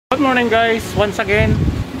morning guys, once again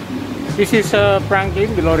this is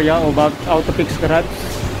Franklin Gloria about Autofix Garage.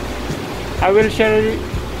 I will share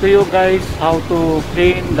to you guys how to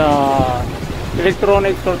clean the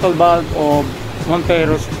electronic throttle valve of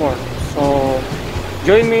Montero Sport. So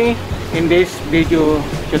join me in this video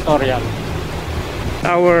tutorial.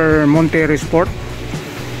 Our Montero Sport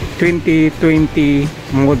 2020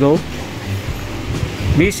 model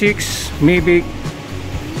V6 Mavic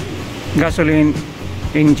gasoline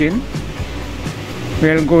engine. We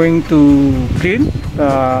are going to clean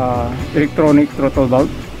the electronic throttle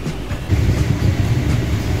valve.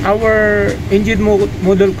 Our engine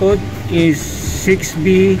model code is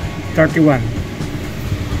 6B31.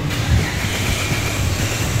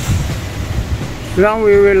 Now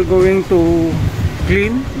we will going to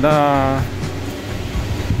clean the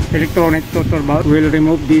electronic throttle valve. We'll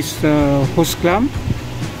remove this hose clamp,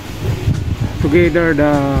 together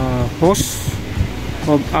the hose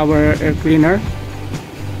of our air cleaner.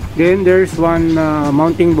 Then there's one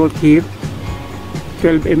mounting bolt here,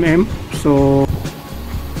 12 mm. So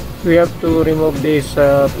we have to remove this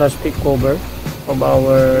plastic cover of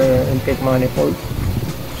our intake manifold.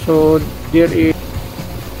 So there is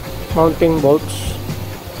mounting bolts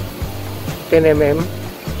 10 mm.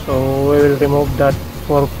 So we will remove that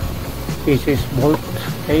 4 pieces bolt.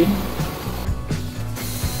 Okay.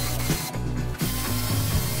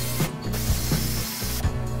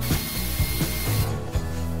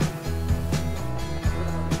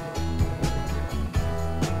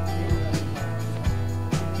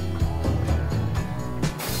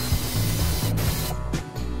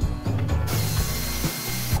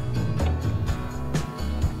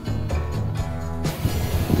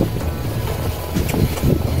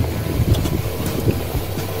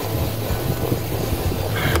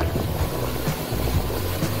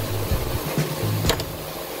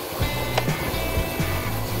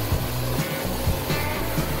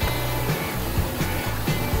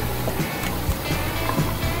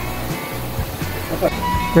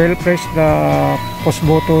 We'll press the push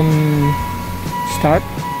button start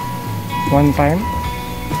one time.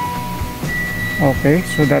 Okay,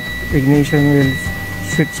 so that ignition will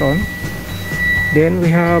switch on. Then we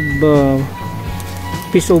have a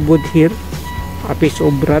piece of wood here, a piece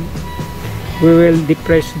of rod. We will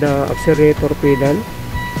depress the accelerator pedal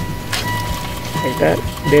like that.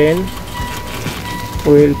 Then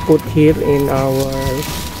we'll put here in our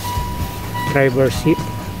driver's seat.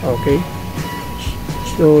 Okay,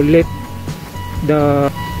 so let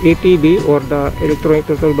the E.T.V or the electronic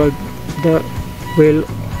throttle valve will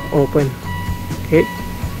open. Okay,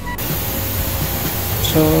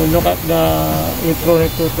 so look at the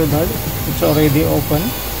electronic throttle valve, it's already open.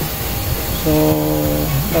 So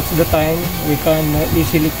that's the time we can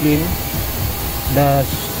easily clean the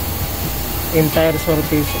entire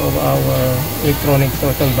surface of our electronic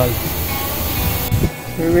throttle valve.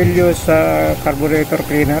 We will use a carburetor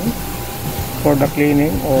cleaner for the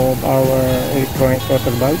cleaning of our electronic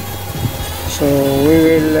throttle valve. So we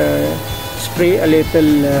will spray a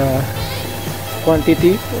little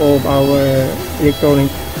quantity of our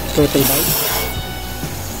electronic throttle valve.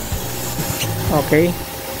 Okay,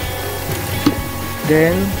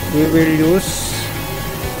 then we will use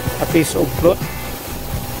a piece of cloth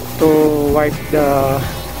to wipe the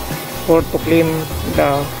or to clean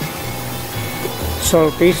the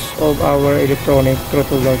surface of our electronic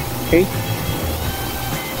throttle valve. Okay,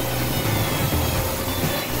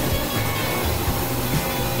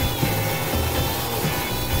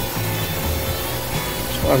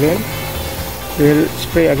 again we'll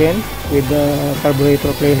spray again with the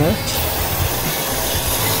carburetor cleaner.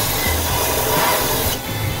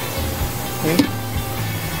 Okay.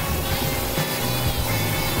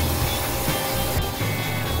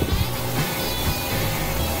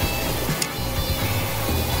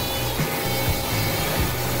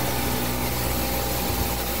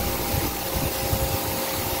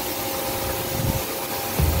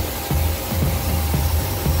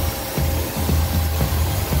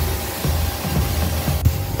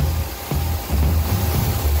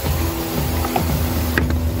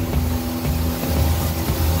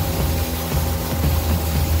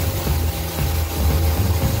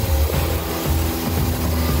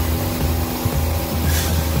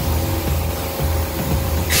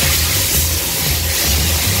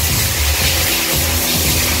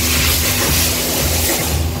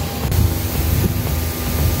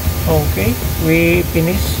 Okay, we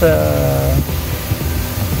finish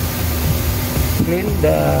clean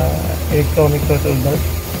the electronic throttle valve.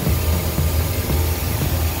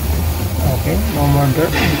 Okay, no more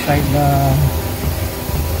dirt inside the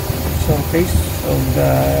surface of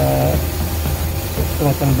the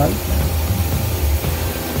throttle valve.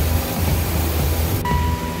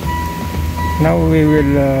 Now we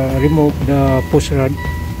will remove the push rod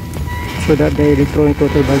so that the electronic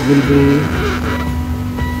throttle valve will be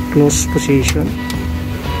closed position.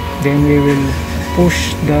 Then we will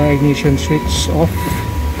push the ignition switch off.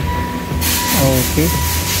 Okay.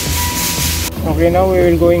 Okay, now we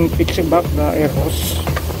will going fix back the air hose.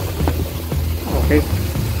 Okay.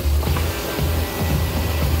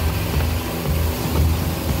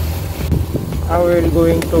 Now we will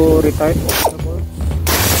going to retighten the bolts.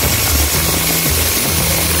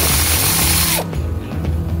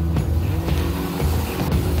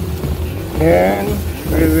 Then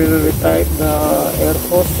we will retighten the air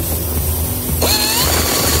hose.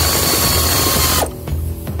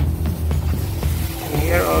 And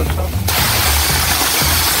here also.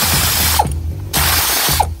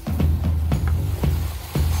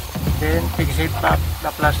 Then fix it back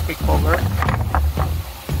the plastic cover.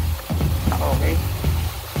 Okay.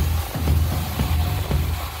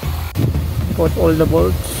 Put all the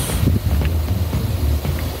bolts.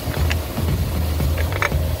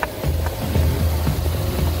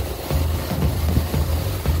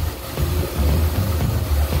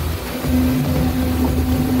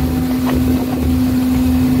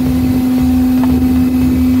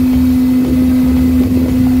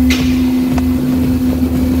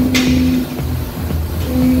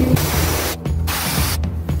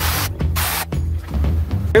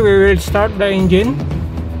 We will start the engine.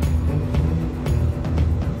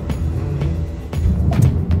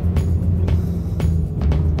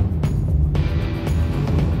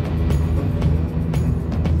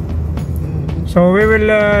 So we will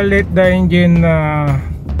let the engine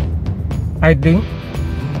idling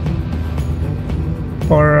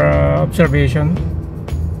for observation.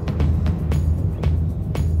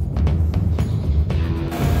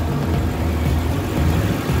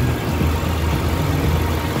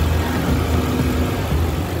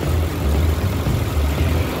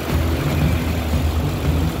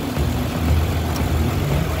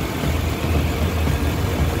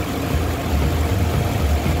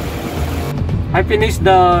 I finished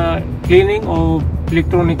the cleaning of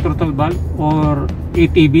electronic throttle valve or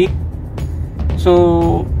E.T.V.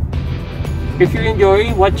 So if you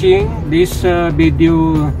enjoy watching this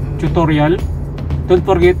video tutorial, don't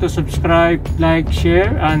forget to subscribe, like,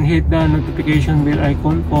 share, and hit the notification bell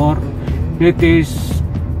icon for latest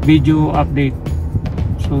video update.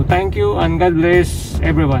 So thank you and God bless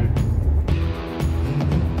everyone.